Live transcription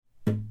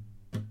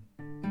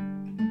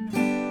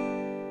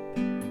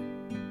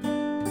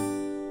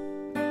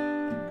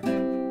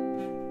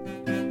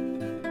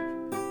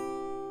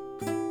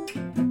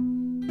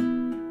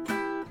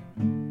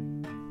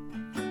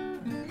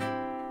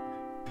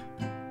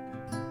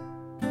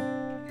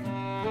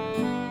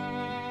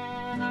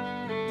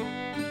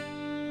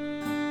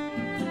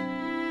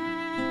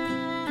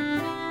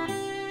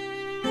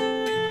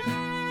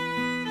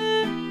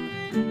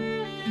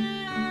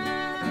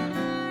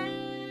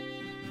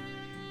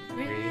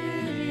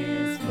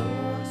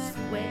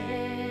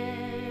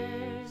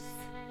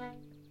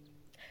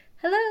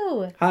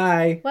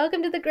Hi.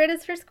 Welcome to The Grid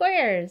is for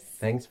Squares.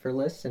 Thanks for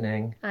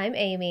listening. I'm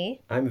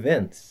Amy. I'm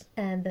Vince.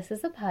 And this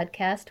is a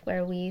podcast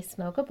where we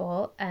smoke a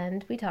bowl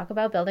and we talk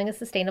about building a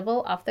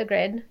sustainable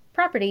off-the-grid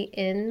property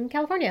in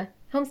California.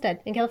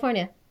 Homestead in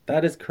California.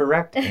 That is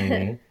correct,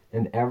 Amy.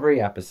 And every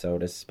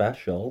episode is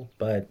special,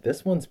 but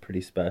this one's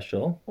pretty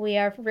special. We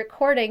are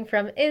recording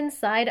from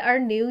inside our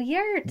new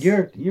yurt.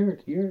 Yurt.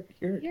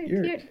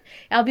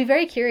 I'll be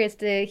very curious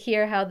to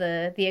hear how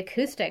the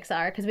acoustics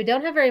are, because we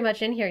don't have very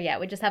much in here yet.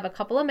 We just have a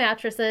couple of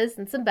mattresses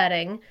and some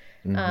bedding,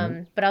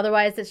 but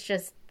otherwise it's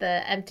just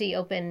the empty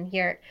open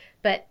yurt.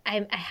 But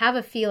I have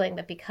a feeling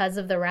that because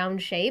of the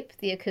round shape,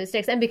 the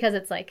acoustics, and because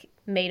it's like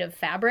made of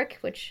fabric,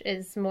 which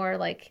is more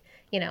like,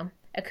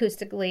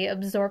 acoustically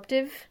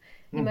absorptive,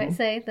 you might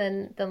say,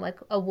 than like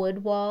a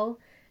wood wall.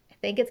 I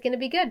think it's going to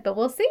be good, but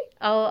we'll see.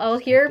 I'll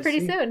hear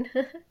pretty soon.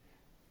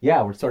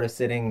 Yeah, we're sort of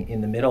sitting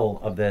in the middle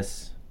of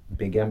this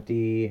big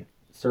empty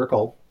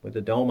circle with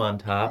a dome on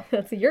top.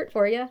 That's a yurt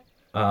for you.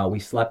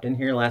 We slept in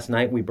here last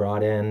night. We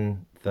brought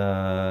in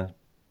the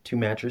 2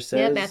 mattresses.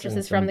 Yeah,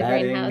 mattresses from the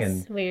greenhouse.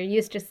 And we're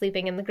used to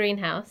sleeping in the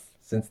greenhouse.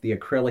 since the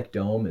acrylic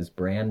dome is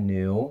brand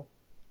new,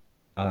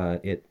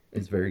 it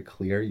is very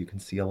clear. You can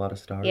see a lot of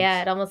stars.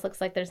 Yeah, it almost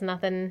looks like there's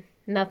nothing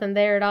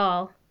there at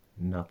all.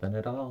 Nothing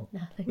at all.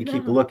 Nothing We at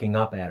keep all. looking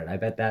up at it. I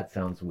bet that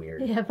sounds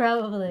weird. Yeah,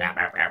 probably.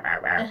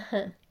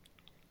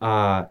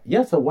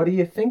 So what do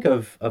you think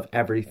of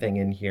everything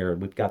in here?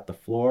 We've got the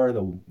floor,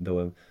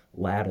 the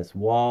lattice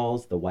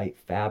walls, the white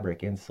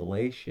fabric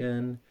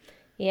insulation.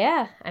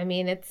 Yeah, I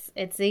mean,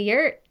 it's a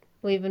yurt.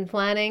 We've been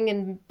planning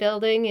and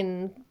building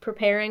and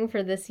preparing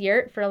for this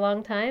yurt for a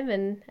long time,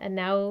 and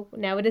now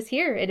it is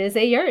here. It is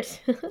a yurt.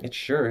 It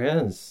sure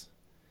is.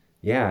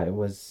 Yeah, it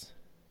was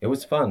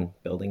fun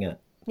building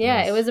it.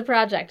 Yeah, it was a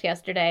project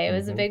yesterday. It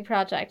was a big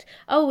project.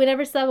 Oh, we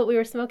never saw what we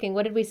were smoking.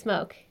 What did we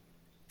smoke?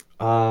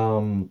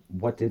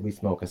 What did we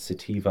smoke? A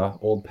sativa,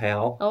 Old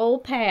Pal.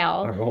 Old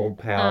Pal. Our Old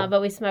Pal. But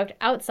we smoked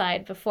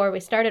outside before we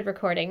started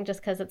recording,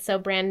 just because it's so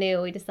brand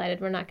new. We decided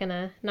we're not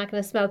gonna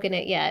smoke in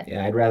it yet.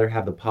 Yeah, I'd rather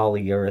have the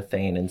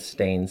polyurethane and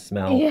stain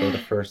smell for the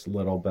first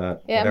little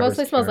bit. Yeah, it Whatever's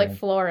mostly smells like carrying.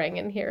 flooring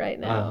in here right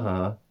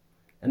now.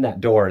 And that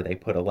door, they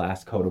put a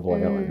last coat of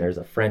oil in. There's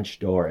a French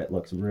door. It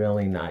looks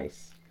really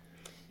nice.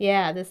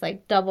 Yeah, this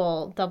like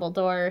double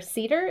door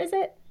cedar, is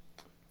it?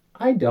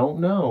 I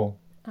don't know.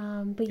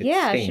 But It's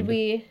yeah,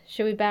 stained.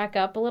 should we back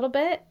up a little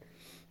bit?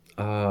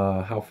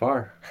 How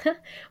far?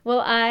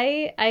 Well,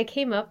 I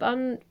came up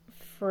on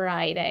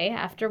Friday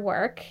after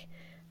work,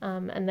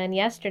 and then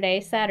yesterday,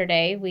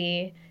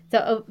 Saturday,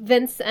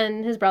 Vince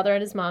and his brother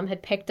and his mom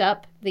had picked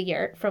up the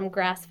yurt from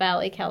Grass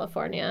Valley,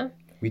 California.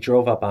 We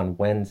drove up on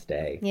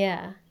Wednesday.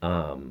 Yeah.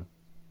 And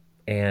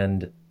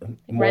Rented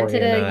Maury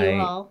and a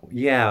U-Haul.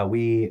 Yeah,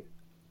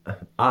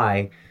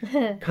 I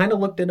kind of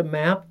looked at a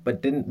map,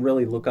 but didn't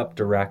really look up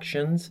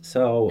directions.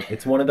 So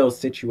it's one of those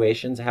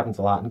situations, it happens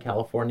a lot in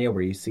California,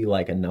 where you see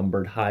like a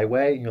numbered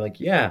highway, and you're like,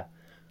 yeah,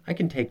 I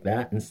can take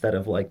that instead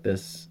of like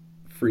this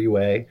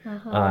freeway.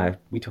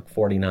 We took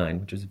 49,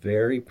 which is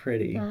very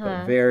pretty,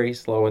 but very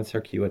slow and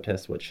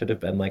circuitous. What should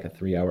have been like a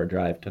 3-hour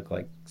drive took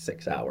like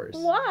 6 hours.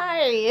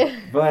 Why?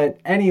 But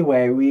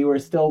anyway, we were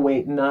still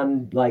waiting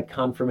on like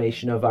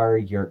confirmation of our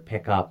yurt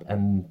pickup,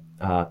 and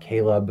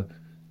Caleb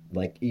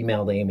like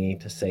emailed Amy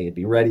to say it'd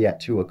be ready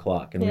at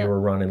 2:00, and we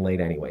were running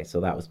late anyway, so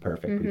that was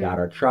perfect. We got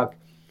our truck,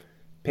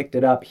 picked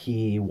it up.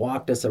 He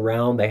walked us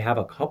around. They have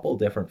a couple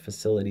different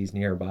facilities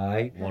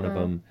nearby. One of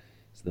them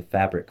is the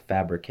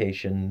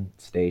fabrication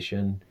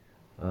station.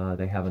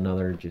 They have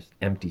another just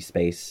empty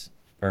space,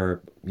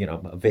 or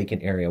a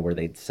vacant area where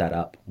they'd set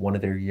up one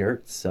of their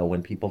yurts, so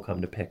when people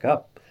come to pick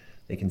up,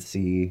 they can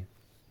see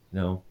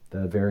the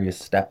various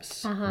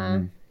steps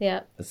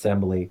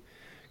assembly.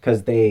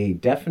 Because they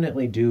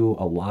definitely do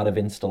a lot of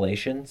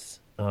installations,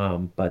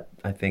 but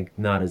I think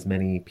not as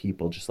many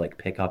people just like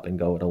pick up and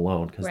go it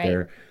alone, because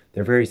they're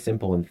very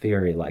simple in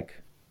theory, like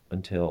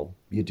until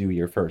you do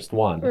your first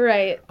one,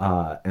 Right.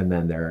 And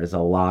then there's a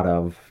lot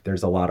of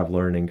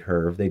learning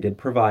curve. They did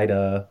provide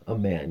a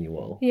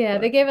manual. Yeah,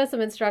 they gave us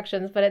some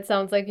instructions, but it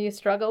sounds like you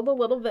struggled a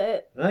little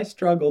bit. I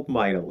struggled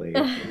mightily.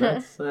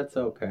 That's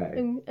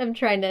okay. I'm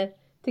trying to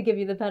give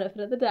you the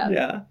benefit of the doubt.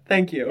 Yeah,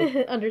 thank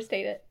you.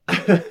 Understate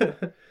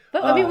it.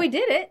 But I mean, we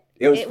did it.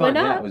 It was fun. Went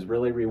up. Yeah, it was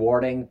really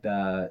rewarding.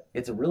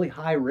 It's a really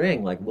high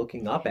ring. Like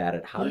looking up at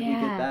it, how did you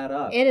get that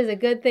up? It is a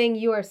good thing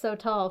you are so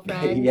tall,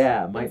 friend.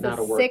 Yeah, might not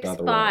have worked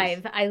otherwise.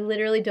 6'5". I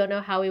literally don't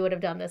know how we would have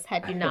done this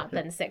had you not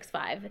been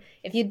 6'5".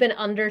 If you'd been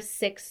under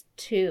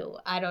 6'2",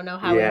 I don't know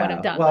how we would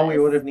have done this. Well, we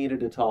would have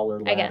needed a taller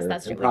ladder. I guess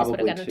that's true. We just would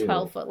have gotten a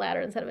 12-foot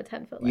ladder instead of a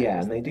 10-foot ladder.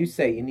 Yeah, and they do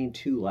say you need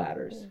 2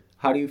 ladders.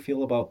 How do you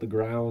feel about the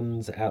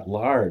grounds at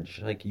large?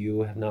 Like,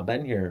 you have not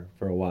been here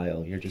for a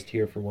while. You're just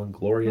here for one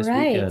glorious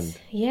weekend.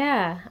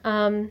 Yeah.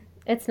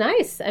 It's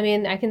nice. I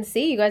mean, I can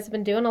see you guys have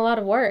been doing a lot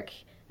of work.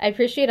 I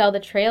appreciate all the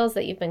trails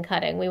that you've been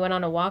cutting. We went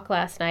on a walk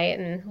last night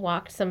and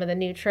walked some of the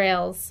new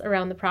trails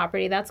around the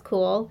property. That's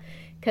cool,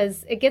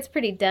 because it gets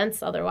pretty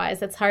dense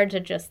otherwise. It's hard to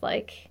just,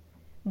 like,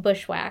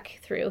 bushwhack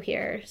through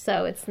here.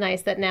 So it's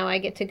nice that now I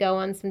get to go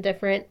on some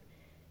different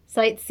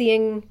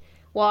sightseeing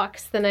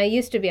walks than I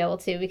used to be able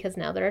to because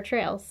now there are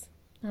trails.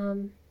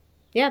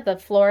 Yeah, the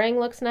flooring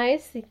looks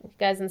nice. You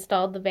guys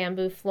installed the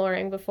bamboo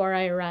flooring before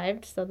I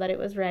arrived so that it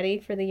was ready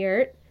for the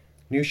yurt.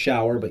 New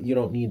shower, but you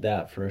don't need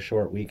that for a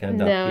short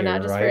weekend up here, No,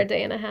 not just right? for a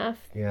day and a half.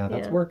 Yeah,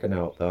 that's working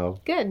out,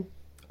 though. Good.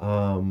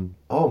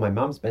 My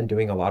mom's been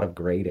doing a lot of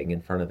grading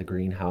in front of the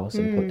greenhouse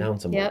and put down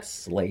some like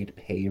slate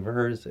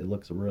pavers. It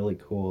looks really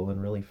cool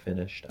and really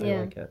finished. I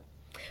like it.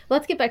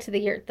 Let's get back to the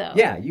yurt, though.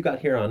 Yeah, you got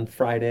here on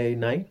Friday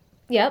night?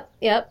 Yep.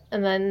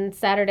 And then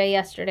Saturday,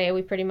 yesterday,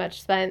 we pretty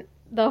much spent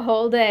the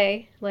whole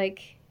day,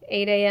 like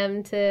 8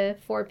 a.m. to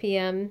 4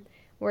 p.m.,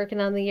 working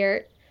on the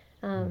yurt.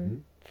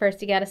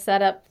 First, you got to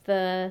set up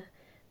the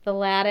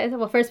lattice.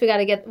 Well, first we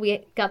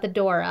got the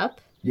door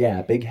up.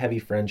 Yeah, big heavy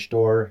French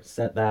door.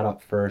 Set that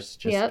up first.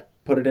 Just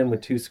put it in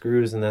with 2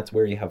 screws, and that's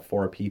where you have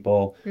 4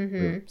 people.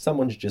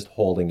 Someone's just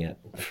holding it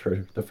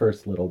for the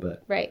first little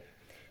bit. Right.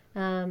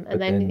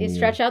 And then you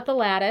stretch out the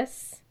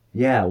lattice.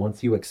 Yeah,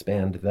 once you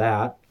expand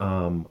that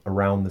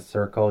around the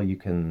circle, you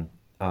can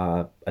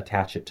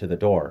attach it to the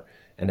door.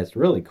 And it's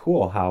really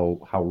cool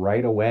how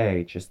right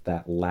away just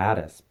that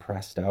lattice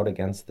pressed out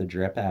against the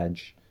drip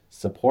edge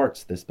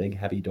supports this big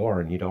heavy door,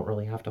 and you don't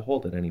really have to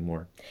hold it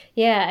anymore.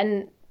 Yeah,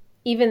 and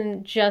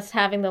even just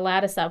having the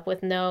lattice up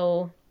with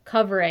no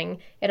covering,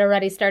 it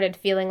already started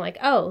feeling like,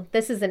 oh,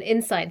 this is an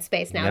inside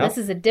space now. This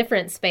is a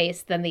different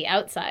space than the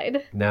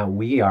outside. Now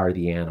we are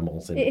the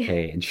animals in the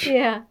cage.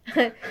 Yeah.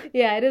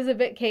 Yeah, it is a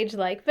bit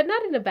cage-like, but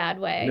not in a bad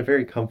way. In a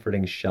very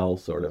comforting shell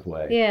sort of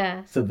way.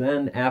 Yeah. So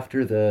then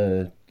after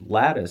the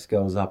lattice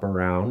goes up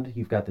around,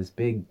 you've got this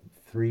big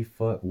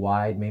 3-foot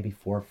wide, maybe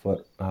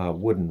 4-foot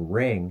wooden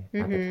ring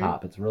at the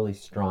top. It's really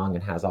strong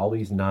and has all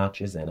these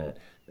notches in it.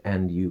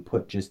 And you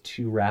put just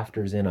 2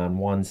 rafters in on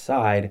one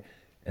side,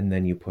 and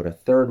then you put a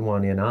third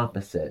one in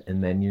opposite,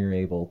 and then you're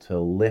able to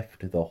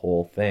lift the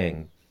whole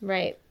thing.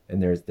 Right.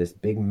 And there's this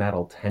big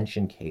metal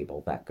tension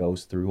cable that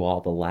goes through all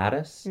the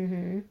lattice,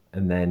 and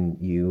then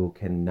you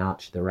can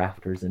notch the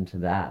rafters into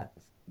that.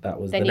 That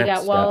was then the next step.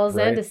 Then you got walls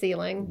right? and a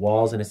ceiling.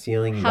 Walls and a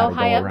ceiling. You How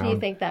high go up around. do you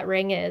think that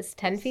ring is?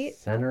 10 feet?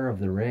 Center of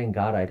the ring.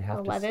 God, I'd have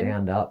 11? to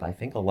stand up. I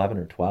think 11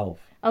 or 12.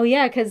 Oh,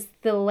 yeah, because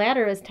the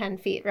ladder is 10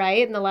 feet,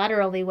 right? And the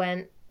ladder only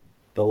went...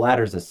 The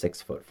ladder's a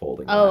 6-foot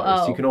folding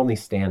ladder, so you can only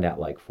stand at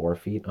like 4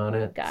 feet on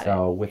it. Got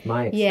so with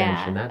my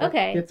extension, that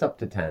gets up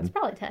to 10. It's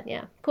probably 10,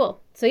 yeah.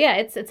 Cool. So yeah,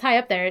 it's high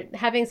up there.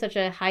 Having such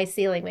a high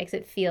ceiling makes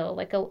it feel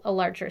like a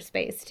larger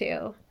space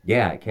too.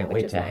 Yeah, I can't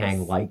wait to nice.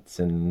 hang lights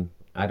and,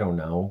 I don't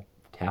know,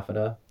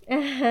 taffeta.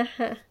 Yeah.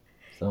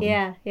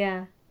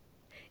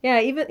 Yeah,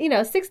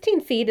 even,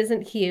 16 feet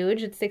isn't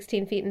huge. It's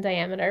 16 feet in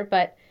diameter,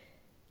 but...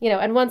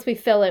 and once we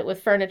fill it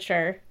with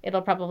furniture,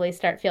 it'll probably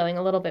start feeling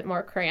a little bit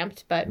more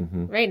cramped. But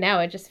right now,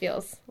 it just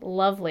feels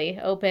lovely,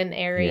 open,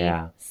 airy,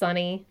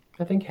 sunny.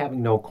 I think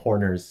having no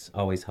corners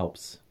always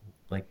helps,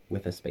 like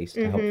with a space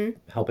to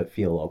help it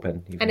feel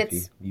open, even if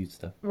you use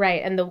stuff.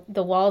 Right, and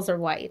the walls are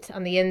white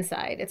on the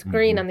inside. It's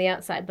green on the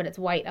outside, but it's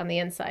white on the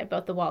inside.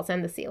 Both the walls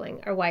and the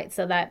ceiling are white,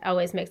 so that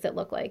always makes it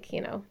look like,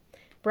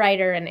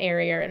 brighter and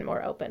airier and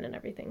more open and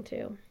everything,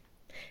 too.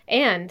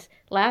 And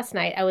last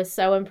night, I was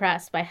so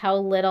impressed by how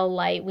little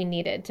light we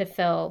needed to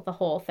fill the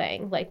whole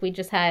thing. Like, we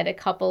just had a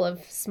couple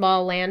of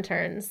small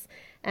lanterns,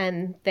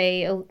 and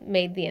they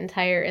made the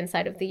entire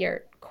inside of the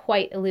yurt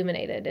quite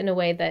illuminated in a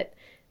way that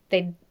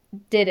they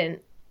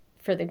didn't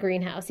for the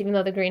greenhouse, even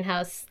though the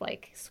greenhouse,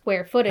 like,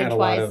 square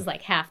footage-wise, is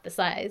like half the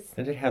size.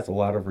 And it has a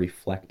lot of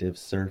reflective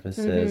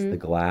surfaces. The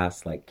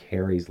glass, like,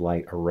 carries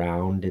light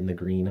around in the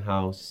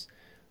greenhouse.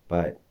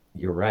 But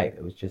you're right.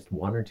 It was just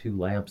 1 or 2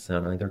 lamps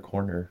on either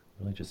corner.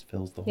 Really just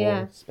fills the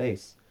whole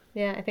space.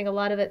 Yeah, I think a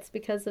lot of it's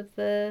because of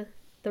the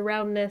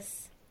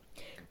roundness.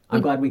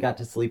 I'm glad we got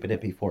to sleep in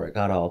it before it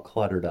got all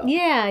cluttered up.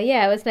 Yeah,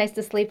 it was nice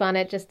to sleep on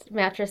it, just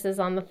mattresses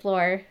on the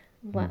floor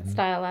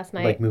style last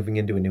night. Like moving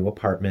into a new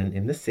apartment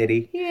in the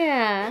city.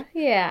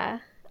 Yeah.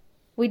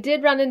 We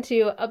did run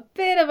into a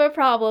bit of a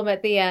problem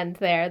at the end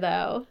there,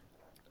 though.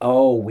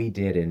 Oh, we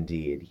did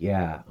indeed,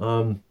 yeah.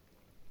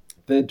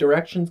 The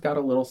directions got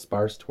a little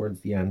sparse towards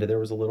the end. There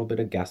was a little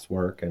bit of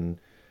guesswork, and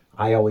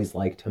I always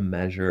like to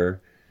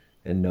measure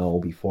and know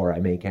before I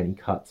make any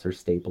cuts or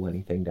staple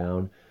anything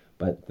down.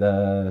 But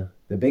the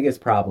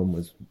biggest problem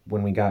was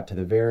when we got to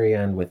the very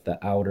end with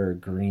the outer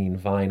green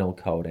vinyl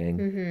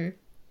coating.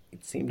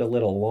 It seemed a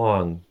little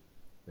long.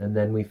 And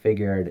then we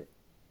figured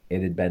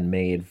it had been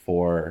made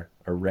for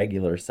a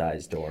regular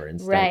size door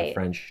instead of a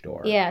French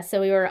door. Yeah, so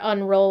we were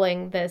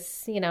unrolling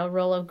this,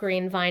 roll of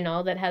green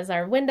vinyl that has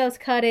our windows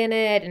cut in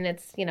it, and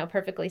it's,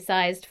 perfectly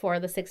sized for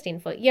the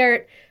 16-foot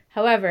yurt.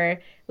 However,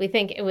 we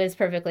think it was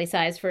perfectly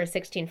sized for a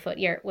 16-foot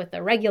yurt with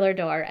a regular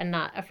door and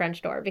not a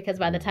French door, because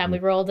by the time we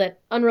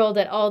unrolled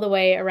it all the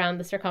way around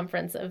the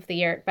circumference of the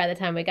yurt, by the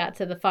time we got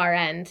to the far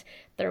end,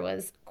 there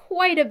was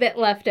quite a bit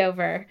left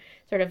over,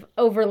 sort of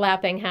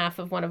overlapping half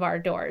of one of our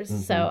doors.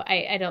 So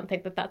I don't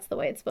think that that's the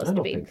way it's supposed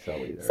to be. I don't think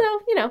so either.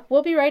 So,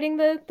 we'll be writing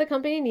the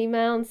company an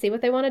email and see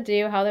what they want to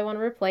do, how they want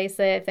to replace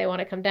it, if they want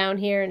to come down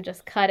here and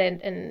just cut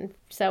it and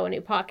sew a new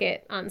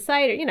pocket on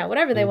site, or,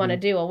 whatever they want to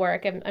do will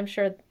work. I'm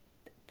sure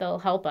they'll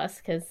help us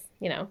because,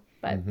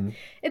 but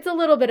it's a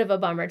little bit of a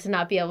bummer to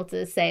not be able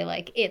to say,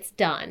 like, it's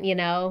done,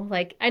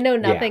 Like, I know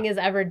nothing is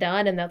ever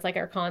done, and that's, like,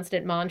 our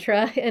constant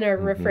mantra and our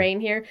refrain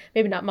here.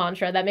 Maybe not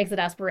mantra, that makes it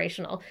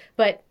aspirational,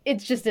 but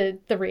it's just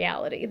the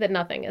reality that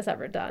nothing is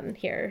ever done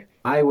here.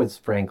 I was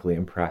frankly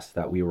impressed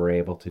that we were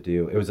able to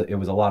do, it was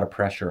a lot of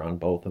pressure on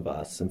both of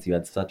us since you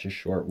had such a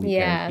short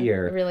weekend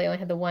here. Yeah, really only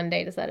had the one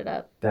day to set it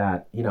up.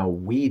 That,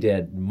 we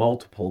did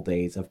multiple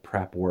days of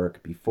prep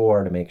work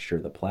before to make sure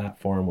the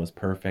platform was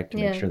perfect, to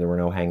make sure there were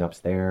no hang-ups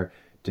there,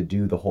 to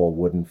do the whole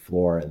wooden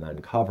floor and then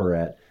cover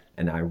it.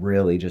 And I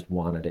really just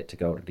wanted it to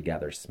go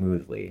together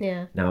smoothly.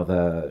 Yeah. Now,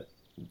 the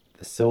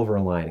silver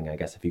lining, I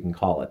guess if you can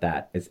call it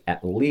that, is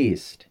at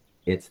least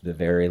it's the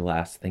very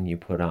last thing you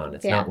put on.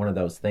 It's not one of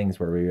those things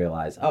where we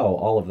realize,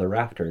 all of the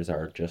rafters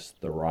are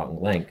just the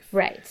wrong length.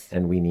 Right.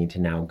 And we need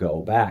to now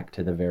go back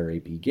to the very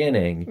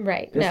beginning.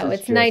 Right. No,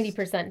 it's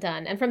 90%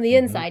 done. And from the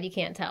inside, you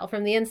can't tell.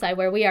 From the inside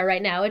where we are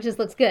right now, it just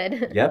looks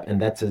good. Yep.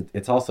 And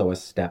it's also a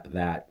step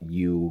that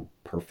you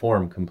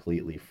perform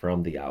completely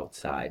from the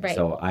outside. Right.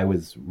 So I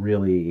was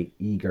really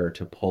eager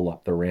to pull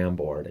up the RAM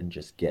board and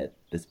just get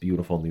this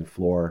beautiful new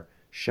floor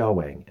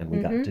showing, and we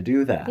got to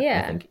do that.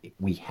 Yeah. I think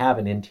we have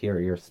an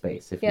interior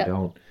space. If you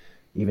don't,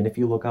 even if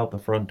you look out the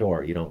front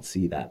door, you don't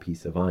see that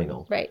piece of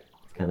vinyl. Right.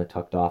 It's kind of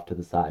tucked off to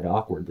the side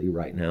awkwardly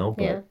right now,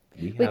 but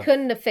we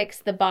couldn't have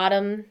fixed the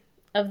bottom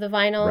of the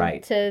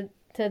vinyl to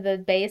the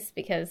base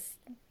because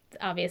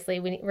obviously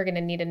we're going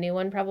to need a new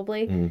one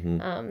probably.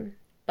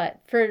 But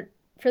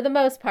for the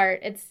most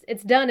part,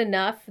 it's done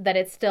enough that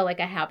it's still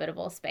like a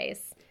habitable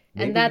space.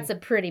 And that's a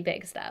pretty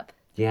big step.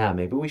 Yeah,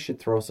 maybe we should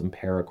throw some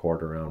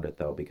paracord around it,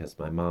 though, because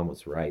my mom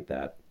was right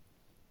that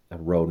a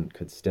rodent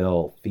could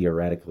still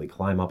theoretically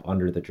climb up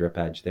under the drip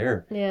edge.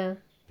 They're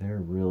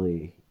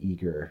really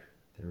eager.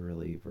 They're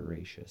really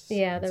voracious.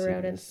 Yeah, the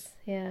rodents.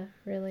 Yeah,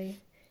 really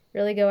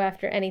go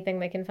after anything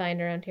they can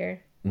find around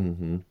here.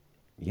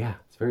 Yeah,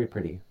 it's very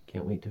pretty.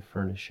 Can't wait to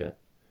furnish it.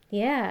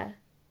 Yeah.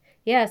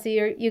 Yeah, so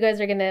you guys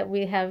are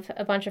we have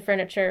a bunch of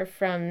furniture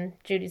from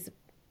Judy's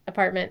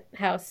apartment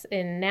house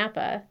in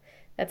Napa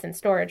that's in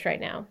storage right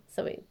now.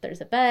 So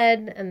there's a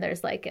bed, and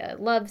there's like a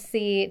love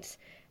seat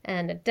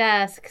and a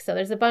desk. So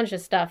there's a bunch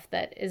of stuff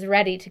that is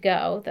ready to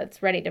go,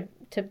 that's ready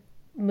to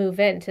move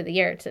into the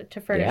yurt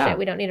to furnish it.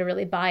 We don't need to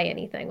really buy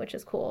anything, which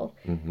is cool.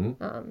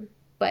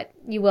 But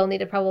you will need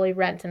to probably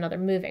rent another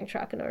moving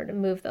truck in order to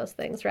move those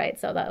things, right?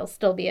 So that'll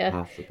still be a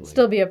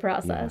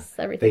process.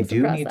 Yeah. Everything's they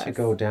do need to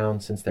go down,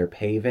 since they're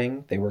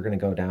paving. They were going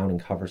to go down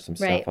and cover some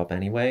stuff up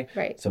anyway.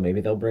 Right. So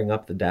maybe they'll bring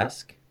up the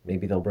desk.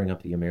 Maybe they'll bring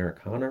up the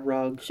Americana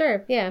rug.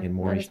 Sure, yeah. In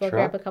Maury's truck.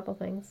 Grab a couple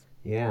things.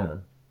 Yeah.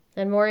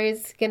 And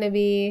Maury's going to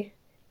be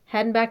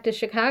heading back to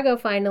Chicago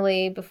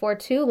finally before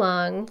too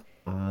long.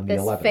 On the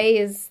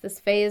 11th. This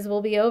phase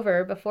will be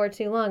over before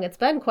too long. It's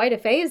been quite a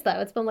phase,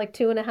 though. It's been like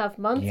 2.5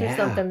 months or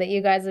something that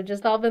you guys have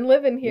just all been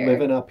living here.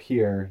 Living up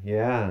here,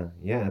 yeah.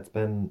 Yeah, it's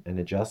been an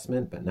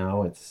adjustment, but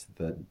now it's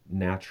the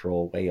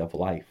natural way of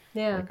life.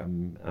 Yeah. Like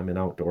I'm an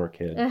outdoor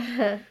kid.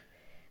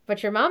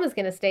 But your mom is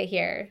going to stay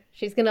here.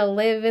 She's going to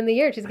live in the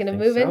yurt. She's going to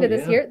move into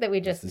this yurt that we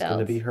just built. This is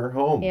going to be her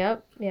home.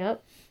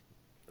 Yep.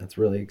 That's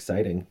really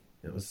exciting.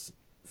 It was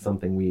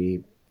something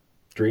we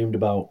dreamed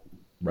about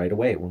right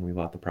away when we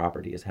bought the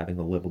property, is having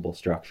a livable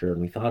structure. And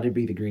we thought it'd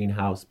be the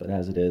greenhouse, but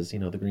as it is,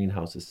 the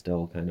greenhouse is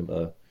still kind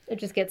of it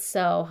just gets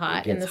so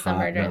hot in the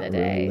summer during the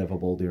day. Really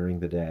livable during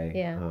the day.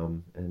 Yeah.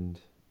 And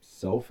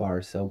so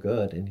far, so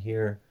good in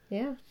here.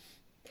 Yeah.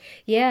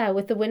 Yeah,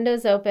 with the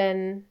windows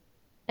open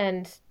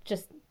and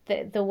just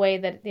the way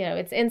that,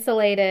 it's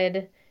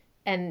insulated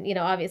and,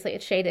 obviously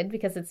it's shaded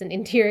because it's an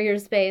interior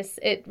space.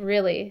 It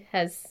really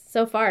has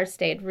so far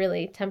stayed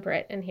really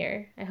temperate in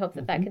here. I hope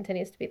that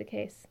continues to be the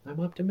case.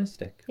 I'm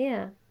optimistic.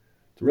 Yeah.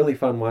 It's really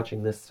fun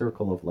watching this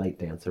circle of light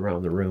dance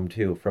around the room,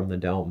 too, from the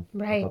dome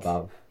up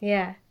above.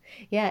 Yeah.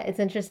 Yeah, it's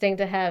interesting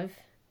to have,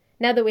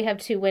 now that we have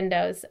 2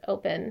 windows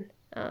open,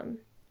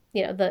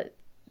 the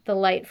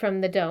light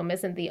from the dome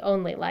isn't the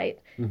only light,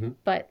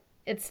 but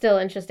it's still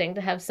interesting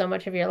to have so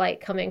much of your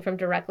light coming from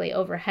directly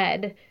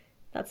overhead.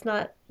 That's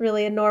not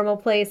really a normal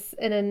place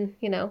in an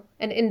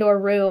indoor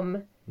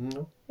room.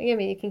 No. I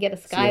mean, you can get a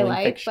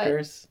skylight,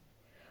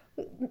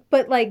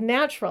 but like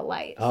natural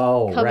light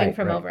coming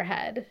from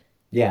overhead.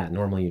 Yeah,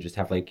 normally you just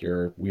have like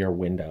your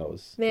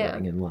windows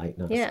letting in light,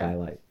 not a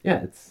skylight.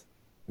 Yeah, it's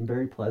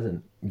very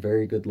pleasant.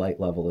 Very good light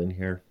level in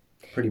here.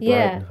 Pretty bright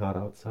and hot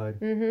outside.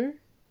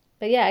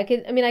 But yeah, I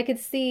could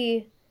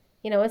see,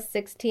 a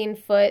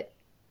 16-foot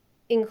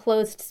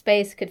enclosed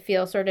space could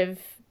feel sort of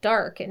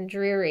dark and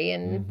dreary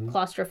and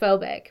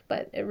claustrophobic,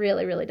 but it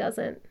really, really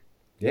doesn't.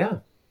 Yeah.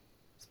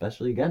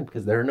 Especially, again,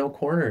 because there are no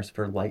corners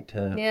for light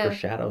for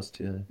shadows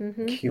to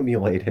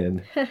accumulate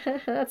in.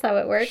 That's how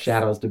it works.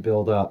 Shadows to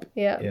build up.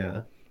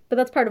 Yeah. But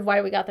that's part of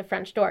why we got the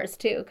French doors,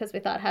 too, because we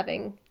thought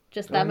having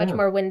just that much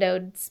more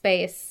windowed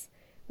space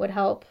would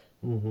help.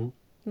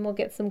 And we'll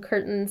get some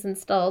curtains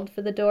installed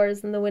for the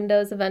doors and the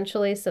windows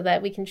eventually so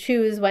that we can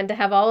choose when to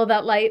have all of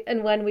that light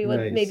and when we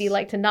would maybe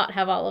like to not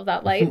have all of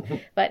that light.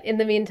 But in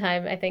the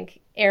meantime, I think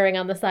erring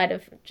on the side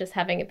of just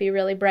having it be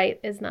really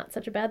bright is not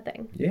such a bad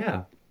thing.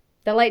 Yeah.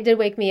 The light did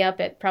wake me up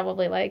at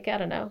probably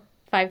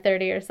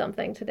 5:30 or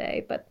something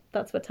today, but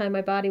that's what time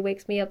my body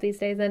wakes me up these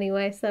days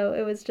anyway, so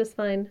it was just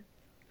fine.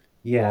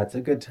 Yeah, it's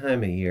a good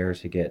time of year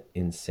to get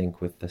in sync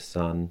with the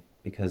sun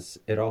because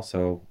it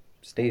also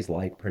stays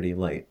light pretty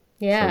late.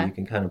 Yeah. So you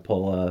can kind of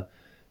pull a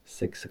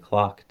 6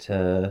 o'clock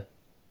to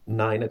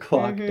 9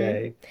 o'clock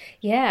day.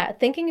 Yeah,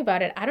 thinking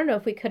about it, I don't know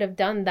if we could have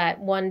done that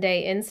one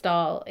day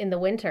install in the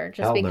winter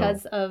just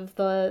because of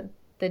the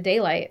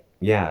daylight.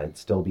 Yeah, it'd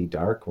still be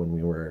dark when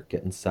we were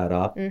getting set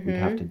up. We'd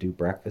have to do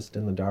breakfast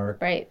in the dark.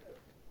 Right.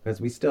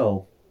 Because we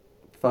still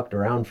fucked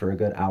around for a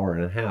good hour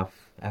and a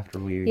half after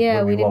we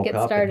didn't woke get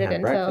up started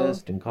and had until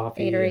breakfast and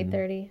coffee. 8 or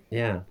 8:30.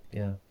 Yeah.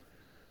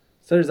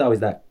 So there's always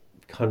that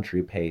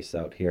country pace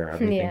out here.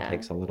 Everything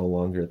takes a little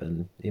longer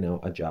than,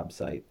 a job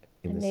site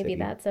in the city. Maybe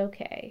that's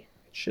okay.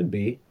 It should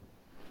be.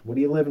 What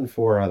are you living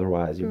for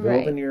otherwise? You're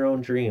building your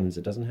own dreams.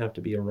 It doesn't have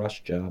to be a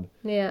rush job.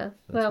 Yeah.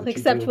 Well,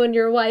 except when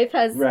your wife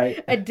has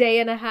a day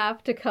and a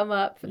half to come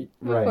up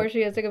before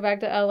she has to go back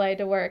to LA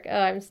to work.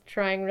 I'm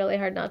trying really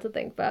hard not to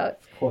think about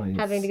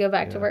having to go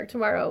back to work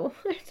tomorrow.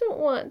 I don't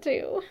want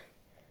to.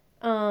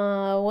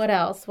 What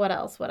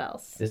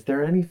else? Is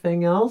there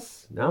anything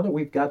else? Now that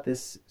we've got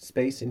this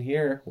space in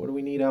here, what do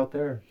we need out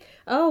there?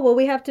 Oh, well,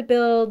 we have to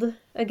build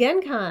a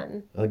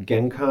GenCon. A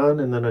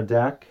GenCon and then a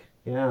deck?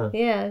 Yeah.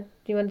 Yeah.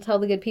 Do you want to tell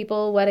the good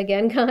people what a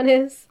GenCon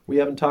is? We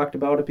haven't talked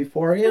about it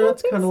before. Yeah,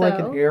 it's kind of like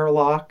an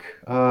airlock.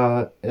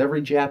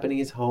 Every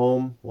Japanese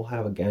home will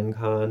have a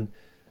GenCon.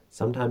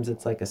 Sometimes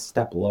it's like a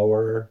step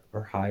lower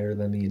or higher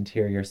than the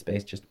interior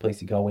space, just a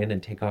place you go in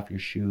and take off your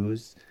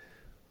shoes.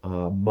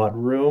 Mud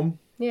room.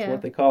 That's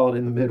what they call it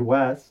in the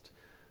Midwest.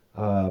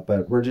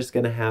 But we're just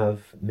going to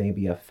have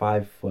maybe a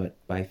 5-foot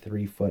by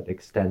 3-foot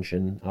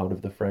extension out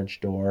of the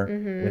French door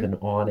with an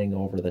awning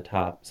over the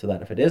top so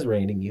that if it is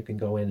raining, you can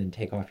go in and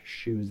take off your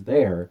shoes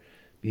there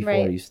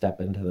before you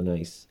step into the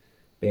nice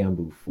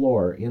bamboo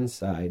floor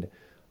inside.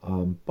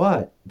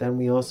 But then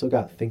we also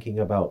got thinking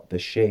about the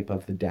shape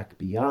of the deck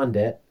beyond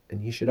it.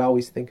 And you should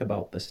always think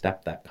about the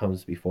step that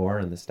comes before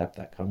and the step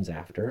that comes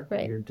after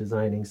when you're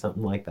designing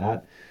something like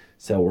that.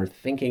 So we're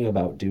thinking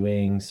about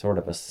doing sort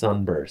of a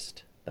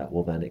sunburst that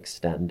will then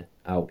extend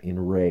out in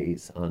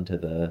rays onto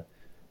the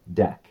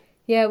deck.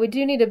 Yeah, we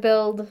do need to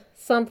build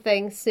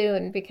something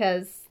soon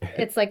because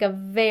it's like a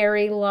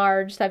very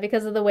large site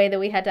because of the way that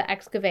we had to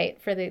excavate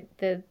for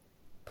the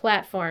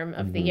platform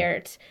of the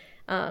yurt.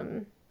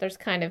 There's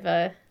kind of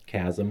a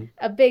chasm,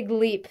 a big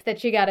leap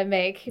that you got to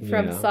make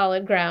from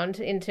solid ground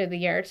into the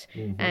yurt,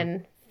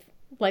 and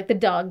like the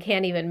dog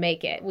can't even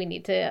make it. We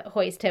need to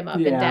hoist him up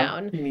and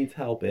down. He needs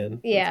help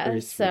in. Yeah,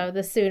 so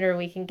the sooner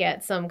we can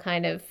get some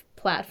kind of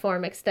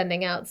platform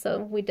extending out so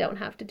we don't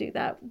have to do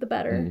that, the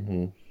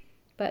better.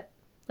 But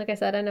like I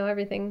said, I know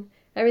everything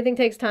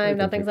takes time.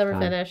 Nothing's ever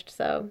finished,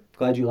 so.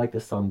 Glad you like the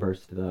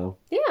sunburst, though.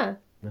 Yeah.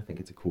 I think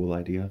it's a cool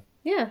idea.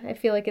 Yeah, I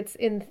feel like it's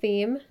in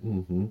theme.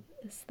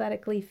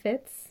 Aesthetically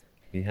fits.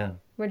 Yeah.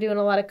 We're doing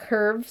a lot of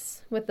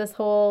curves with this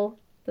whole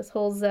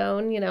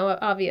zone.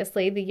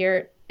 Obviously the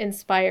yurt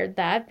inspired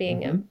that,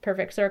 being a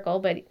perfect circle,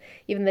 but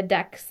even the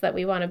decks that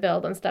we want to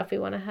build and stuff we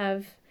want to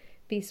have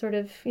be sort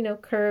of,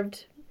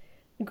 curved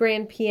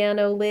grand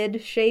piano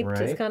lid shaped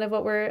is kind of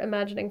what we're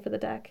imagining for the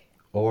deck.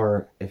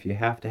 Or if you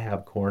have to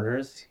have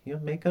corners,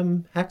 make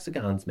them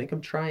hexagons, make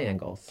them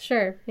triangles.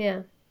 Sure,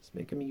 yeah. Just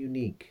make them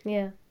unique.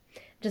 Yeah.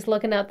 Just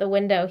looking out the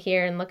window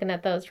here and looking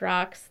at those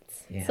rocks,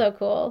 it's so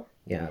cool.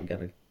 Yeah, I've got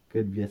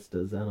good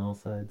vistas on all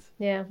sides.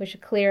 Yeah, we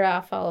should clear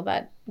off all of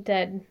that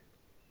dead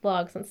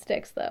logs and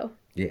sticks, though.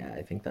 Yeah,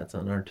 I think that's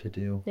on our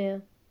to-do. Yeah,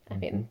 I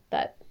mean,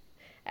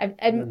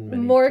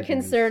 I'm more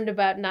concerned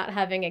about not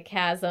having a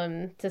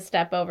chasm to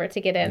step over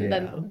to get in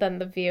than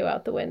the view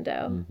out the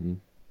window.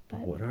 But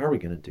what are we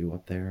going to do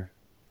up there?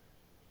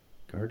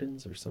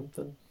 Gardens or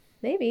something?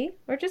 Maybe.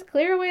 Or just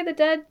clear away the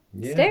dead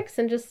sticks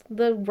and just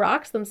the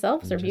rocks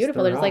themselves are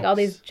beautiful. There's like all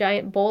these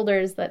giant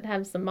boulders that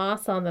have some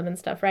moss on them and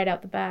stuff right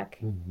out the back.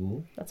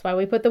 That's why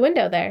we put the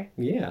window there.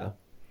 Yeah.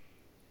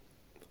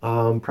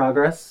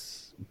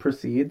 Progress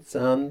proceeds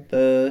on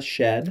the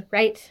shed.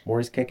 Right.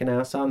 Maury's kicking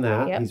ass on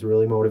that. Yep. He's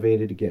really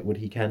motivated to get what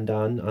he can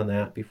done on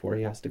that before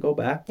he has to go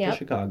back to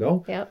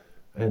Chicago. Yep.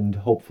 And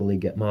hopefully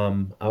get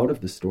Mom out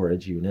of the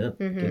storage unit.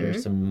 Get her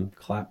some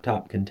clap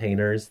top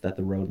containers that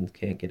the rodents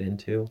can't get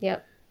into.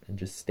 Yep. And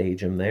just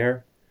stage them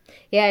there.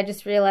 Yeah, I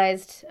just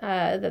realized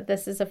that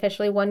this is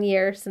officially 1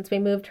 year since we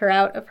moved her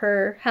out of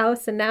her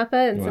house in Napa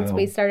and since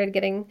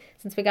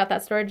we got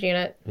that storage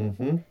unit.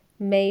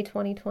 May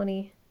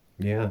 2020.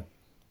 Yeah.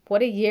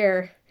 What a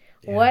year.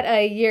 Yeah. What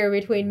a year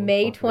between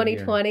May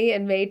 2020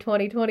 and May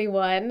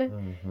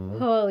 2021.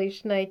 Holy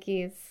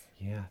shnikes.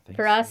 Yeah.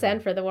 For us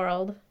and for the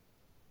world.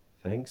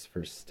 Thanks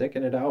for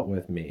sticking it out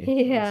with me.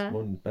 Yeah. This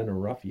one's been a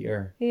rough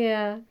year.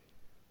 Yeah.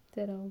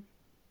 Ditto.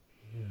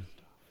 Yeah.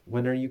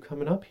 When are you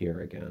coming up here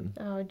again?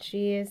 Oh,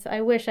 geez.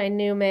 I wish I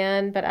knew,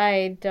 man, but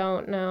I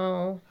don't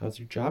know. How's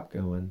your job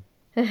going?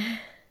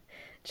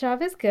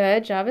 Job is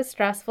good. Job is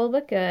stressful,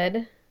 but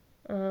good.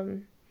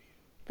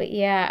 But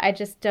yeah, I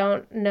just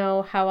don't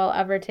know how I'll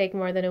ever take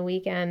more than a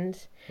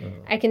weekend.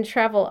 I can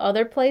travel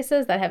other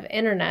places that have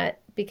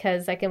internet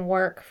because I can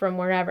work from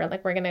wherever.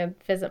 Like, we're going to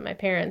visit my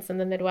parents in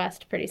the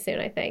Midwest pretty soon,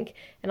 I think,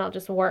 and I'll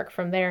just work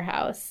from their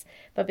house.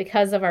 But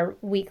because of our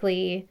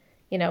weekly,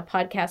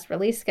 podcast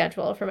release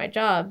schedule for my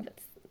job,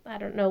 I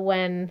don't know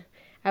when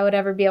I would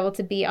ever be able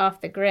to be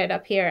off the grid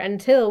up here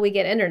until we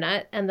get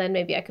internet, and then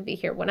maybe I could be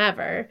here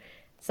whenever.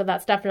 So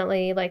that's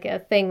definitely like a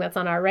thing that's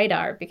on our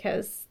radar,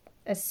 because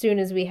as soon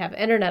as we have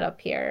internet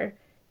up here,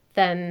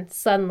 then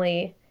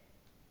suddenly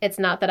it's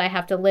not that I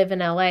have to live in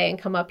LA and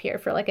come up here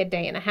for like a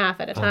day and a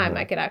half at a time.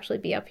 I could actually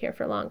be up here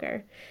for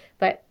longer.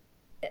 But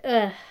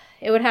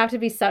it would have to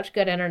be such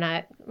good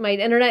internet. My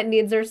internet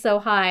needs are so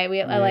high.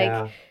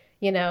 I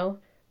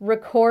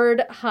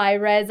record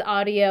high-res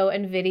audio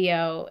and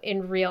video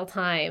in real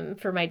time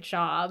for my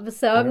job.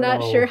 So I'm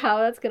not sure how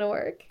that's going to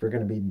work. We're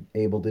going to be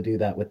able to do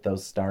that with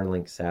those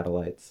Starlink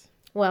satellites.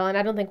 Well, and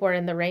I don't think we're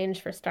in the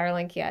range for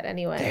Starlink yet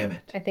anyway. Damn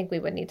it. I think we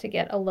would need to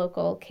get a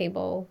local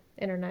cable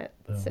internet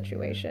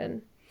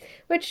situation,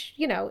 which,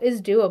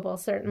 is doable,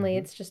 certainly.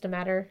 It's just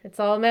it's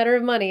all a matter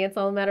of money. It's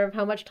all a matter of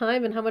how much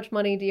time and how much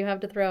money do you have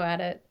to throw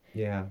at it.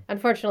 Yeah.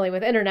 Unfortunately,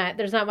 with internet,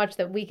 there's not much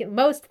that we can,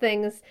 most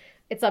things,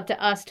 it's up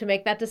to us to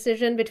make that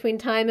decision between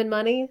time and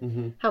money.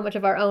 How much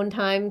of our own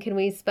time can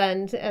we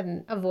spend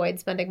and avoid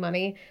spending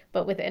money?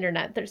 But with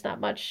internet, there's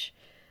not much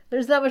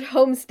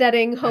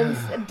homesteading,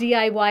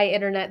 DIY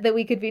internet that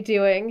we could be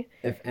doing.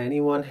 If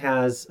anyone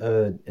has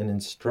an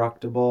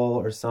Instructable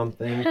or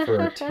something for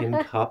a tin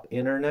cup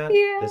internet,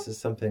 this is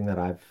something that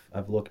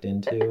I've looked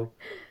into.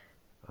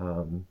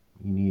 You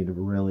need a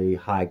really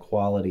high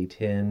quality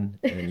tin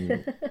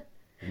and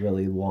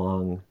really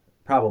long,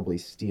 probably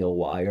steel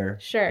wire.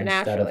 Sure,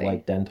 instead naturally. of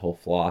like dental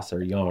floss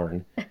or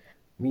yarn. I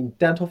mean,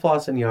 dental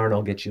floss and yarn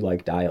will get you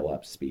like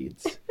dial-up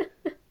speeds.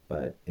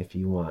 But if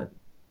you want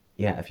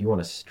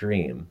to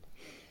stream,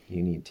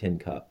 you need tin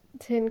cup.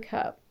 Tin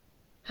cup.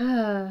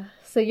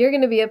 So you're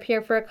going to be up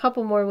here for a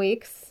couple more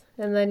weeks,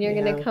 and then you're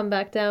going to come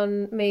back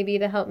down maybe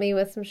to help me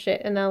with some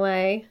shit in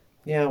LA.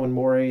 Yeah, when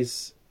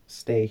Maury's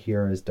stay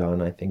here is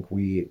done, I think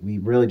we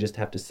really just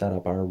have to set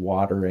up our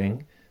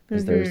watering,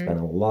 because there's been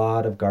a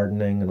lot of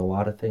gardening and a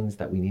lot of things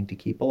that we need to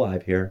keep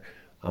alive here.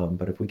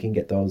 But if we can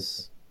get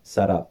those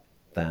set up,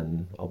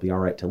 then I'll be all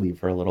right to leave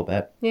for a little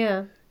bit.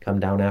 Yeah. Come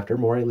down after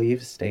Maury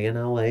leaves, stay in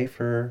LA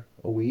for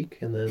a week,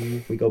 and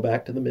then we go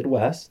back to the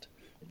Midwest.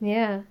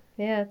 Yeah,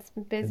 it's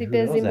busy,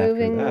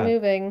 moving.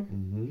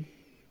 Mm-hmm.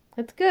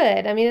 It's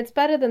good. I mean, it's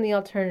better than the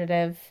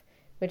alternative,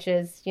 which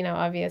is,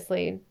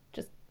 obviously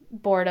just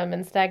boredom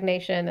and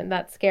stagnation, and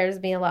that scares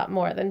me a lot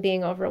more than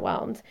being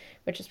overwhelmed,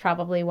 which is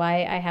probably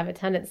why I have a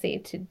tendency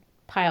to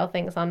pile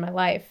things on my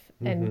life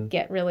and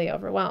get really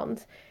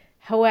overwhelmed.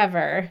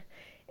 However,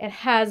 it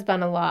has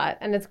been a lot,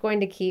 and it's going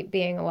to keep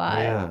being a lot.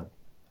 Yeah.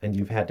 And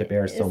you've had to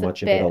bear so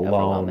much of it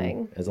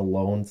alone as a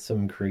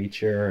lonesome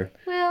creature.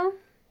 Well,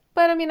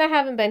 but I mean, I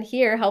haven't been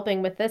here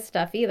helping with this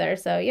stuff either.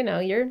 So,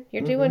 you're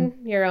doing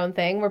your own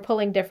thing. We're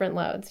pulling different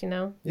loads,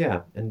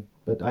 Yeah.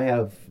 But I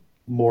have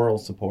moral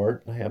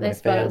support. I have my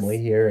family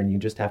here, and you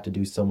just have to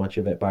do so much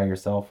of it by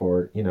yourself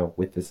or,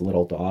 with this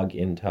little dog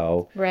in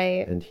tow.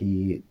 Right. And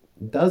he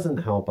doesn't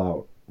help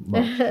out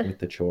much with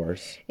the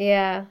chores.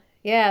 Yeah.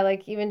 Yeah,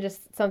 like even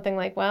just something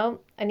like,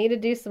 well, I need to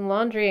do some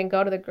laundry and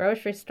go to the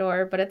grocery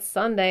store, but it's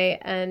Sunday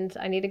and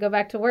I need to go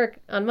back to work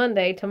on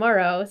Monday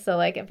tomorrow. So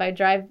like if I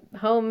drive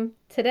home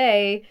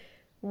today,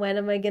 when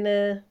am I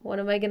gonna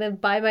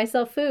buy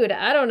myself food?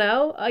 I don't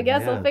know. I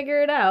guess I'll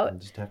figure it out. I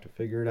just have to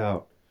figure it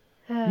out.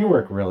 You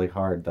work really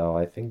hard though.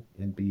 I think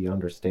it'd be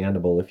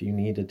understandable if you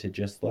needed to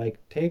just like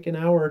take an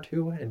hour or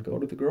two and go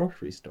to the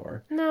grocery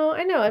store. No,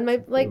 I know. And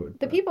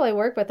the people I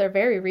work with are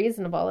very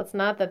reasonable. It's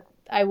not that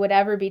I would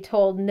ever be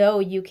told, no,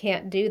 you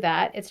can't do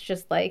that. It's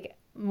just like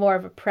more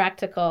of a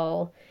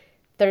practical,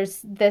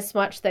 there's this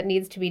much that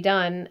needs to be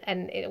done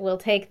and it will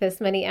take this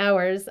many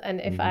hours.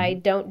 And if I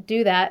don't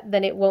do that,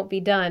 then it won't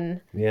be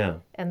done. Yeah.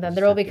 And then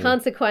there will be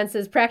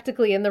consequences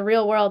practically in the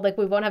real world. Like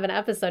we won't have an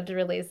episode to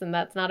release and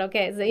that's not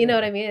okay. So you know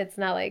what I mean? It's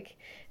not like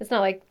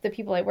the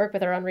people I work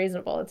with are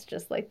unreasonable. It's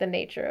just like the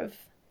nature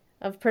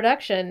of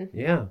production.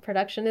 Yeah.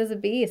 Production is a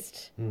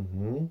beast.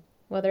 Mm-hmm.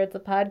 Whether it's a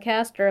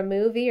podcast or a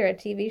movie or a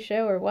TV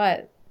show or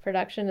what,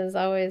 production is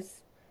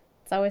always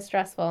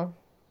stressful.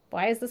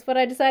 Why is this what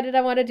I decided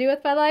I want to do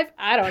with my life?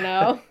 I don't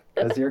know.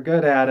 Because you're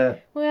good at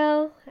it.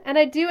 Well, and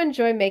I do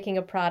enjoy making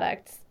a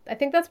product. I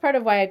think that's part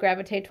of why I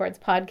gravitate towards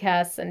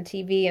podcasts and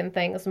TV and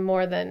things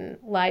more than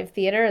live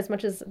theater, as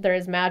much as there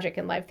is magic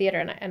in live theater,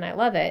 and I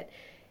love it.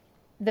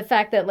 The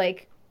fact that,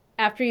 like,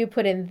 after you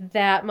put in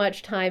that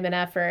much time and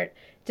effort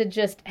to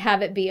just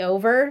have it be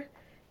over,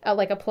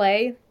 like a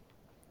play,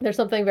 there's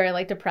something very,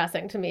 like,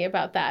 depressing to me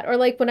about that. Or,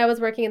 like, when I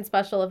was working in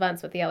special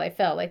events with the LA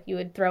Phil, like, you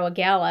would throw a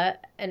gala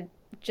and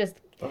just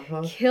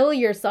kill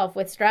yourself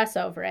with stress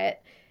over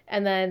it.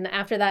 And then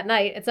after that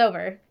night, it's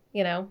over,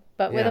 you know.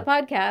 But with a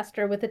podcast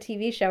or with a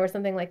TV show or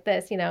something like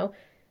this, you know,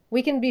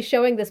 we can be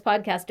showing this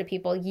podcast to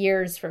people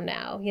years from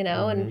now, you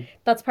know, and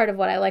that's part of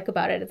what I like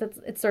about it.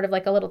 It's sort of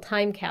like a little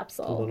time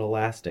capsule. It's a little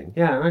lasting.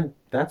 Yeah, and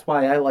that's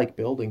why I like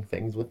building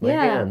things with my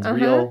hands.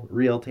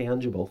 Real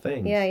tangible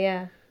things. Yeah,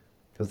 yeah.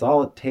 Because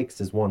all it takes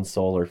is one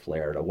solar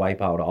flare to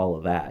wipe out all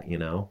of that, you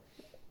know?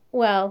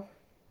 Well,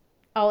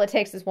 all it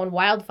takes is one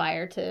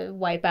wildfire to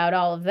wipe out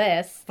all of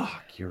this.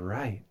 Fuck, you're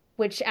right.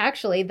 Which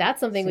actually, that's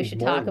something we should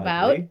talk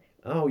about.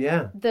 Oh,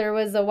 yeah. There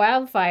was a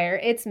wildfire.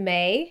 It's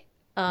May.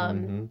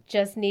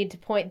 Just need to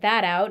point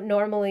that out.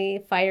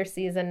 Normally, fire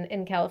season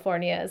in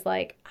California is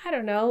like, I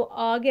don't know,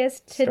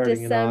 August to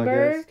Starting December.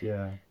 in August,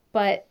 yeah.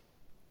 But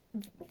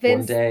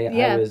Vince, one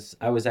day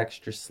I was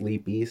extra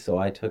sleepy,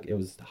 so it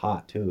was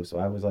hot too, so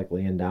I was like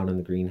laying down in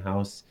the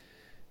greenhouse,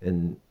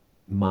 and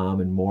Mom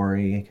and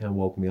Maury kind of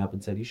woke me up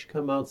and said, you should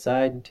come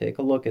outside and take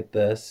a look at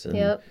this.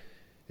 And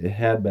it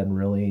had been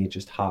really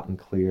just hot and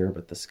clear,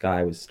 but the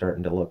sky was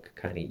starting to look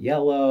kind of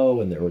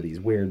yellow, and there were these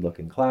weird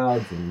looking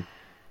clouds, and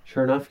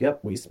sure enough,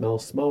 we smell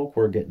smoke.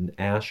 We're getting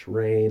ash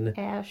rain.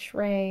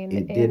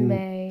 It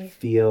didn't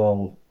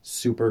feel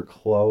super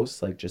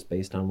close, like just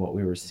based on what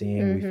we were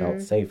seeing. We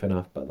felt safe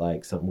enough, but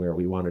like somewhere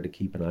we wanted to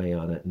keep an eye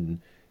on it, and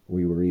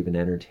we were even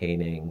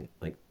entertaining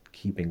like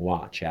keeping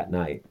watch at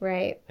night.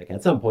 Right. Like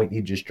at some point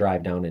you'd just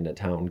drive down into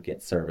town,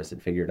 get service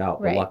and figure it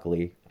out. But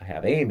luckily I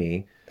have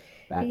Amy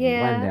back in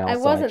Glendale. I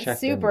wasn't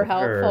super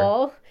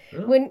helpful.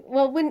 Huh?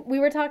 When we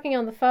were talking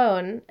on the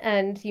phone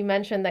and you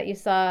mentioned that you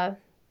saw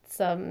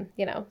some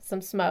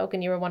smoke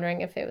and you were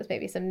wondering if it was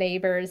maybe some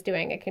neighbors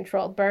doing a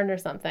controlled burn or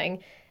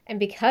something. And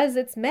because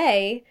it's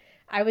May,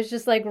 I was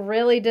just like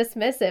really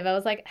dismissive. I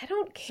was like, I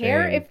don't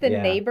care if the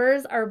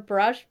neighbors are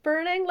brush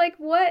burning. Like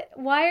what?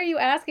 Why are you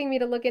asking me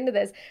to look into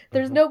this?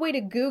 There's no way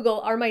to Google,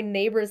 are my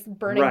neighbors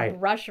burning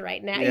brush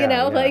right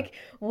now? Like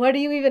what are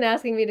you even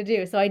asking me to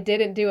do? So I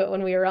didn't do it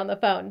when we were on the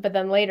phone. But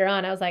then later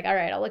on, I was like, all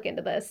right, I'll look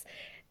into this.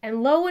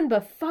 And lo and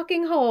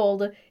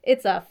behold,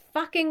 it's a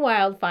fucking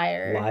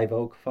wildfire. Live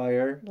oak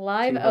fire.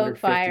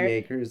 250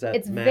 acres at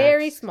it's max.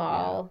 very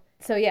small.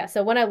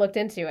 So when I looked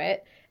into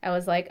it, I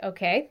was like,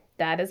 okay,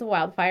 that is a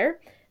wildfire.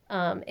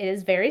 It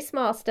is very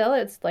small still.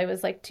 It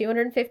was like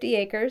 250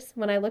 acres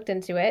when I looked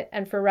into it.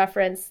 And for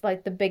reference,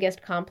 like the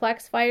biggest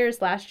complex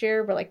fires last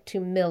year were like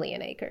 2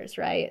 million acres,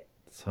 right?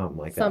 Something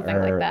like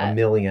that. A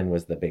million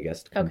was the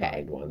biggest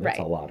combined one. That's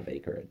a lot of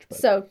acreage. But...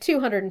 So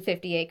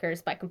 250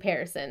 acres by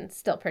comparison,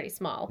 still pretty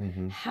small.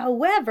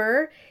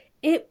 However,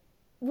 it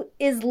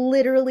is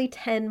literally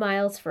 10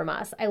 miles from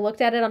us. I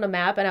looked at it on a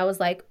map and I was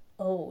like,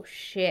 oh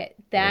shit,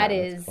 that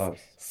is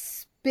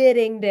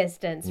spitting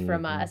distance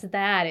from us.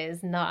 That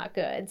is not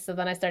good. So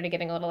then I started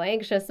getting a little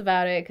anxious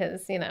about it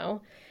because, it's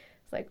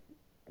like,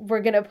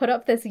 we're going to put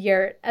up this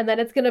yurt and then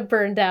it's going to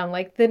burn down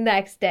like the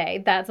next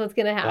day. That's what's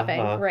going to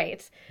happen.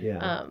 Great.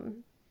 Yeah.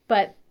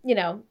 But,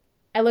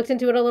 I looked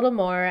into it a little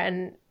more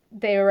and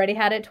they already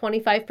had it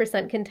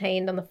 25%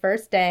 contained on the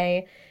first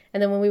day.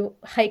 And then when we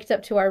hiked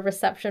up to our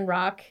reception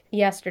rock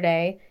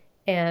yesterday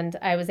and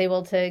I was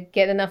able to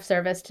get enough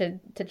service to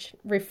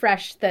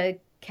refresh the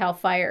CAL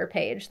FIRE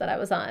page that I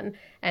was on,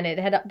 and it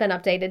had been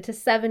updated to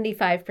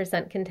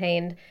 75%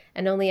 contained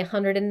and only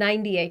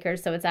 190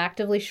 acres, so it's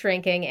actively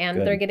shrinking,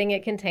 and they're getting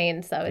it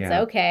contained, so it's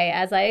okay,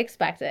 as I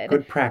expected.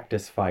 Good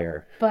practice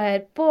fire.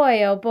 But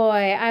boy, oh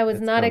boy, I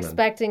was not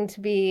expecting to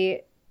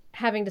be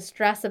having to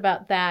stress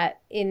about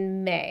that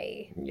in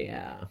May.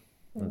 Yeah.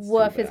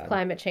 Woof, is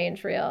climate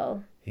change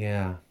real?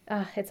 Yeah.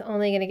 It's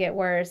only going to get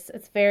worse.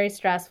 It's very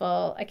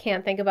stressful. I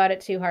can't think about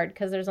it too hard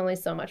because there's only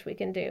so much we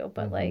can do,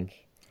 but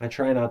I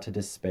try not to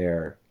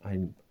despair.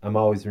 I'm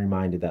always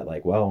reminded that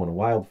when a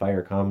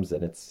wildfire comes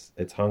and it's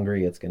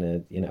hungry, it's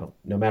gonna,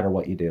 no matter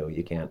what you do,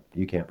 you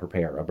can't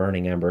prepare. A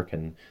burning ember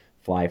can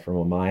fly from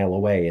a mile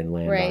away and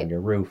land on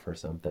your roof or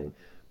something.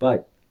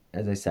 But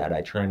as I said,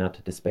 I try not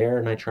to despair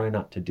and I try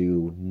not to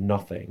do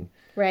nothing.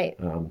 Right.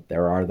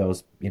 There are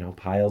those,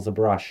 piles of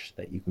brush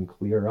that you can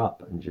clear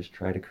up and just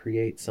try to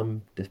create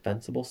some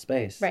defensible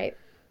space. Right.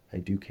 I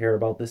do care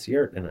about this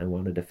yurt and I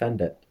want to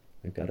defend it.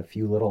 We've got a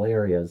few little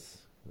areas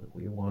that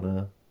we want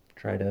to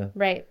try to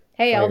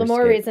Hey, all the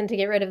more reason to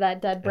get rid of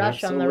that dead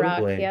brush on the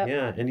rock. Yep.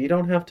 Yeah, and you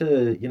don't have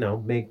to,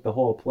 make the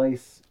whole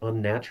place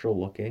unnatural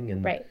looking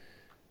and,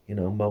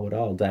 mow it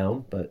all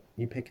down, but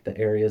you pick the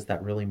areas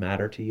that really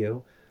matter to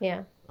you.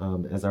 Yeah.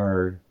 As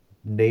our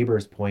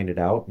neighbors pointed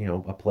out,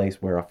 a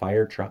place where a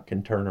fire truck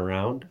can turn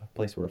around, a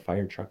place where a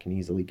fire truck can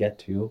easily get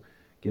to,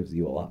 gives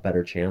you a lot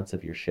better chance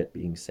of your shit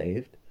being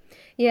saved.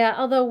 Yeah,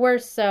 although we're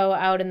so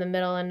out in the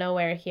middle of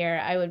nowhere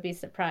here, I would be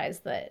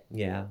surprised that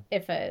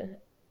if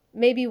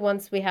maybe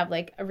once we have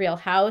like a real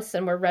house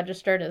and we're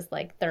registered as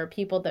like there are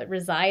people that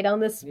reside on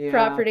this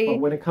property. But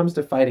when it comes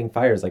to fighting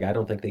fires, I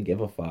don't think they give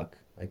a fuck.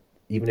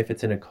 Even if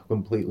it's in a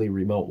completely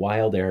remote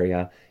wild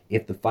area,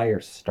 if the fire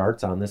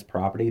starts on this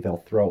property, they'll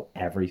throw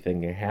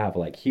everything they have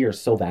here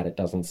so that it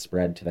doesn't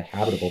spread to the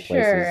habitable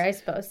places. Sure, I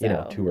suppose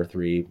so. 2 or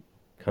 3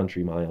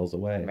 country miles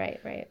away.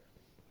 Right.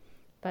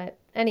 But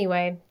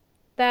anyway,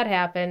 that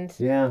happened.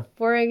 Yeah.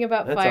 Worrying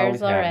about That's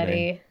fires always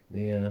already.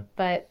 Yeah.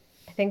 But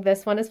I think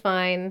this one is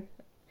fine.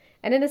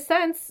 And in a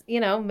sense,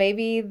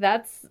 maybe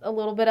that's a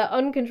little bit of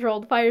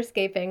uncontrolled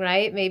firescaping,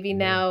 right? Maybe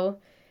now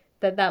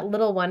that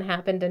little one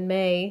happened in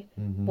May,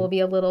 we'll be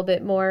a little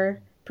bit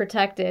more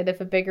protected if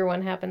a bigger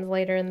one happens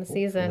later in the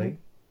season.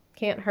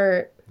 Can't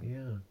hurt.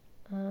 Yeah.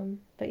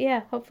 But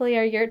yeah, hopefully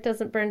our yurt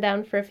doesn't burn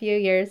down for a few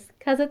years,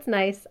 because it's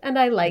nice and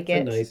I like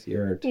it. It's a nice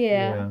yurt.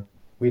 Yeah.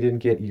 We didn't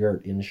get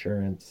yurt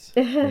insurance.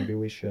 Maybe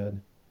we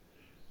should.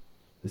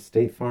 Does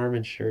State Farm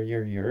insure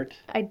your yurt?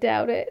 I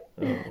doubt it.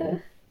 Oh.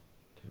 Did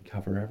we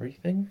cover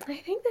everything? I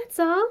think that's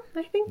all.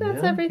 I think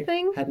that's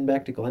everything. Heading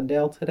back to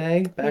Glendale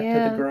today. Back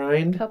to the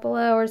grind. A couple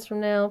hours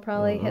from now,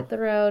 probably hit the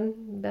road.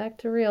 Back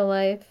to real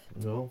life.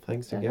 Well,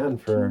 thanks again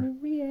for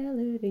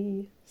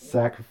reality.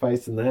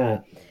 Sacrificing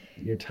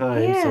your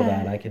time so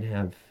that I can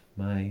have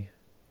my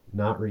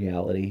not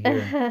reality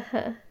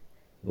here.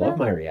 Love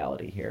my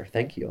reality here.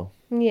 Thank you.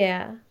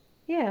 Yeah.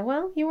 Yeah,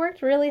 well, you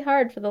worked really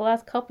hard for the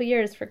last couple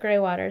years for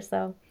Greywater,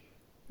 so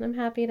I'm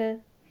happy to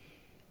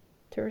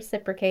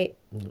reciprocate.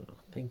 Oh,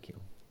 thank you.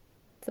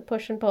 It's a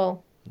push and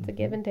pull. It's a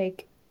give and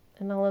take.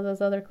 And all of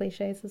those other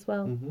cliches as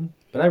well.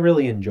 But I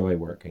really enjoy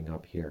working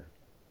up here.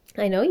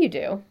 I know you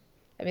do.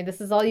 I mean,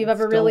 this is all you've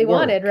ever really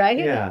wanted, right?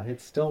 Yeah,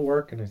 it's still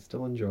work and I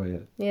still enjoy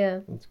it. Yeah.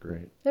 That's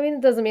great. I mean,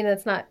 it doesn't mean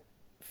it's not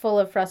full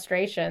of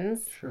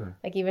frustrations. Sure.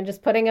 Like even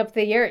just putting up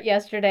the yurt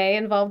yesterday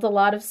involved a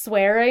lot of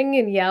swearing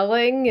and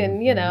yelling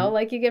and,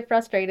 you get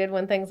frustrated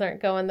when things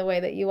aren't going the way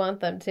that you want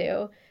them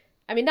to.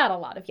 I mean, not a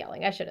lot of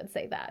yelling, I shouldn't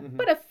say that,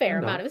 but a fair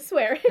amount of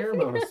swearing. Fair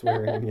amount of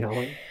swearing and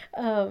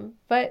yelling.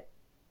 But,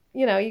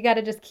 you got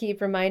to just keep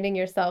reminding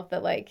yourself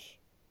that,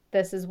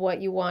 this is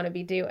what you want to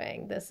be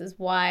doing. This is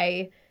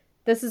why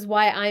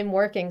I'm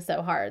working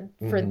so hard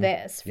for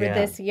this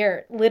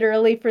yurt,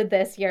 literally for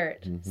this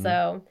yurt.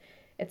 So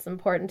it's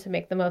important to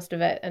make the most of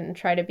it and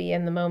try to be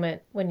in the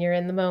moment when you're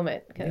in the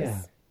moment,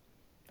 because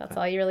that's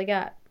all you really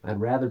got.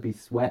 I'd rather be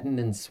sweating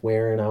and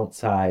swearing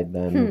outside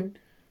than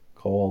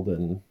cold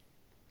and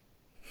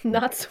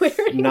not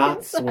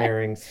swearing.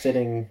 Swearing,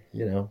 sitting,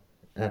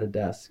 at a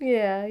desk.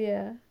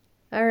 Yeah.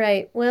 All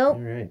right.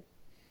 Well,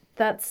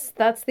 that's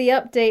the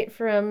update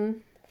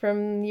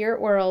from Yurt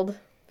World.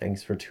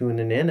 Thanks for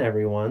tuning in,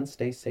 everyone.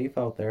 Stay safe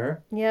out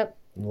there. Yep.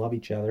 And love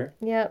each other.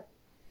 Yep.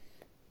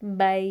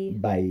 Bye.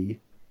 Bye.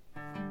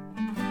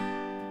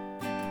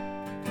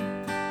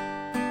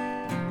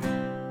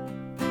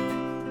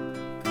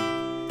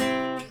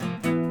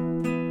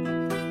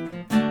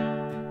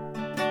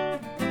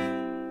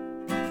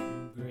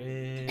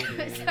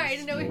 Sorry, I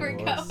didn't know we were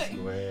going.